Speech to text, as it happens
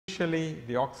Initially,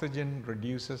 the oxygen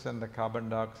reduces and the carbon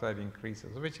dioxide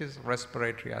increases, which is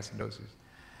respiratory acidosis.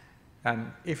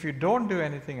 And if you don't do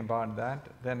anything about that,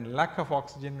 then lack of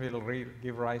oxygen will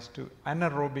give rise to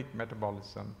anaerobic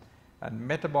metabolism, and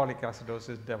metabolic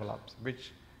acidosis develops,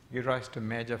 which gives rise to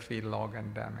major fetal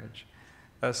organ damage.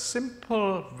 A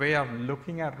simple way of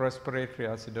looking at respiratory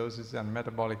acidosis and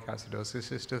metabolic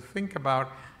acidosis is to think about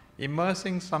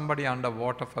immersing somebody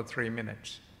underwater for 3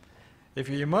 minutes. If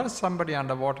you immerse somebody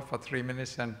underwater for 3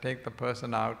 minutes and take the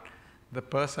person out, the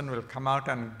person will come out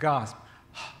and gasp.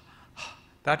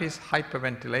 That is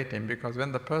hyperventilating, because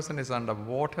when the person is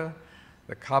underwater,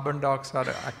 the carbon dioxide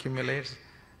accumulates,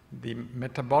 the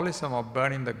metabolism of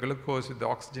burning the glucose with the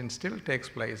oxygen still takes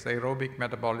place, aerobic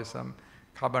metabolism,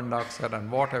 carbon dioxide and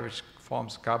water, which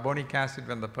forms carbonic acid.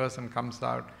 When the person comes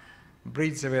out,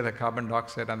 breathes away the carbon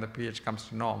dioxide and the pH comes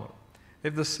to normal.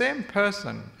 If the same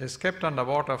person is kept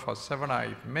underwater for 7 or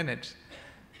 8 minutes,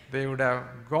 they would have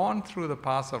gone through the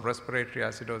path of respiratory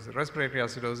acidosis. Respiratory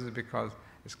acidosis because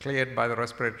it's cleared by the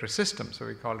respiratory system, so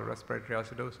we call it respiratory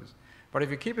acidosis. But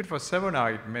if you keep it for 7 or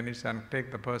 8 minutes and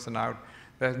take the person out,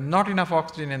 there's not enough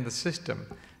oxygen in the system,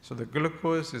 so the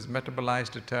glucose is metabolized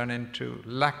to turn into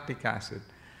lactic acid.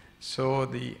 So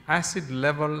the acid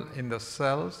level in the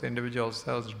cells, individual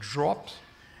cells, drops,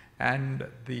 and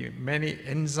the many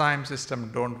enzyme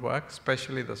systems don't work,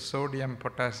 especially the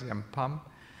sodium-potassium pump.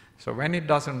 So when it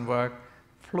doesn't work,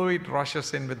 fluid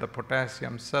rushes in with the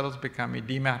potassium, cells become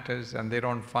edematous and they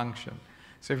don't function.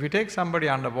 So if you take somebody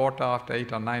underwater after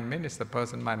 8 or 9 minutes, the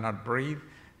person might not breathe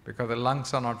because the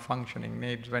lungs are not functioning,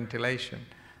 needs ventilation,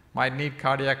 might need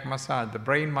cardiac massage, the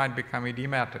brain might become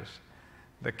edematous.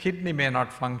 The kidney may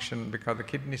not function because the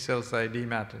kidney cells are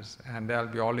edematous, and there'll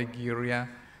be oliguria,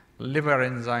 liver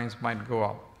enzymes might go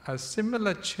up. A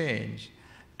similar change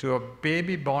to a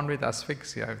baby born with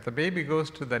asphyxia. If the baby goes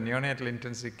to the neonatal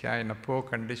intensive care in a poor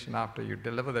condition after you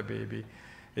deliver the baby,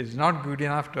 it's not good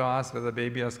enough to ask whether the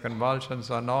baby has convulsions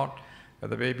or not,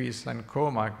 whether the baby is in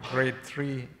coma, grade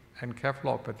 3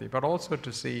 encephalopathy, but also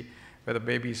to see whether the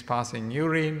baby is passing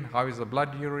urine, how is the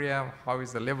blood urea, how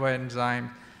is the liver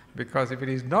enzyme, because if it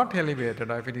is not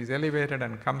elevated, or if it is elevated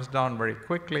and comes down very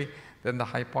quickly, then the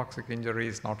hypoxic injury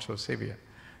is not so severe.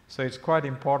 So it's quite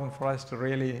important for us to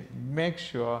really make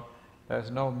sure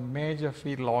there's no major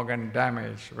fetal organ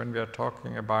damage when we are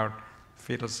talking about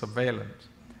fetal surveillance.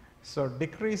 So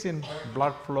decrease in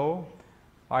blood flow,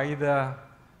 either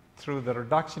through the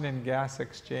reduction in gas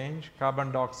exchange,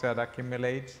 carbon dioxide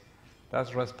accumulates,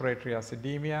 that's respiratory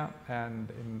acidemia,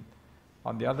 and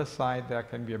on the other side there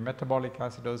can be a metabolic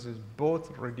acidosis,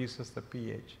 both reduces the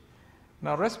pH.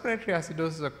 Now respiratory acidosis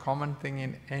is a common thing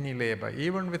in any labor,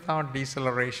 even without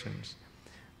decelerations.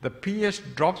 The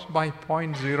pH drops by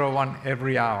 0.01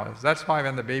 every hour. That's why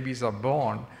when the babies are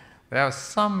born, they have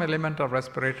some element of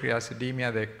respiratory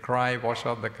acidemia, they cry, wash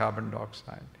out the carbon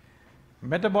dioxide.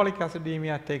 Metabolic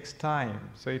acidemia takes time,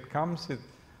 so it comes with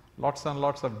lots and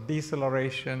lots of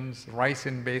decelerations, rise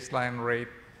in baseline rate,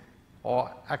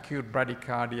 or acute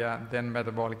bradycardia, then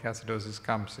metabolic acidosis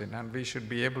comes in, and we should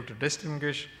be able to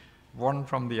distinguish one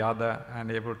from the other and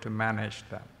able to manage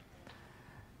them.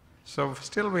 So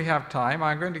still we have time.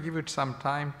 I'm going to give you some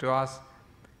time to ask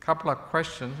a couple of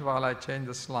questions while I change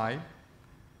the slide.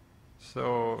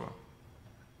 So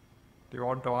do you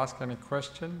want to ask any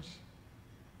questions?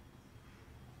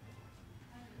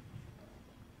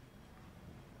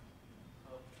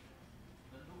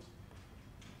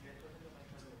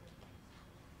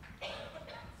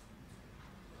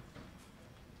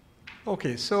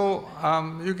 Okay, so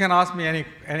you can ask me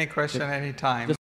any question anytime.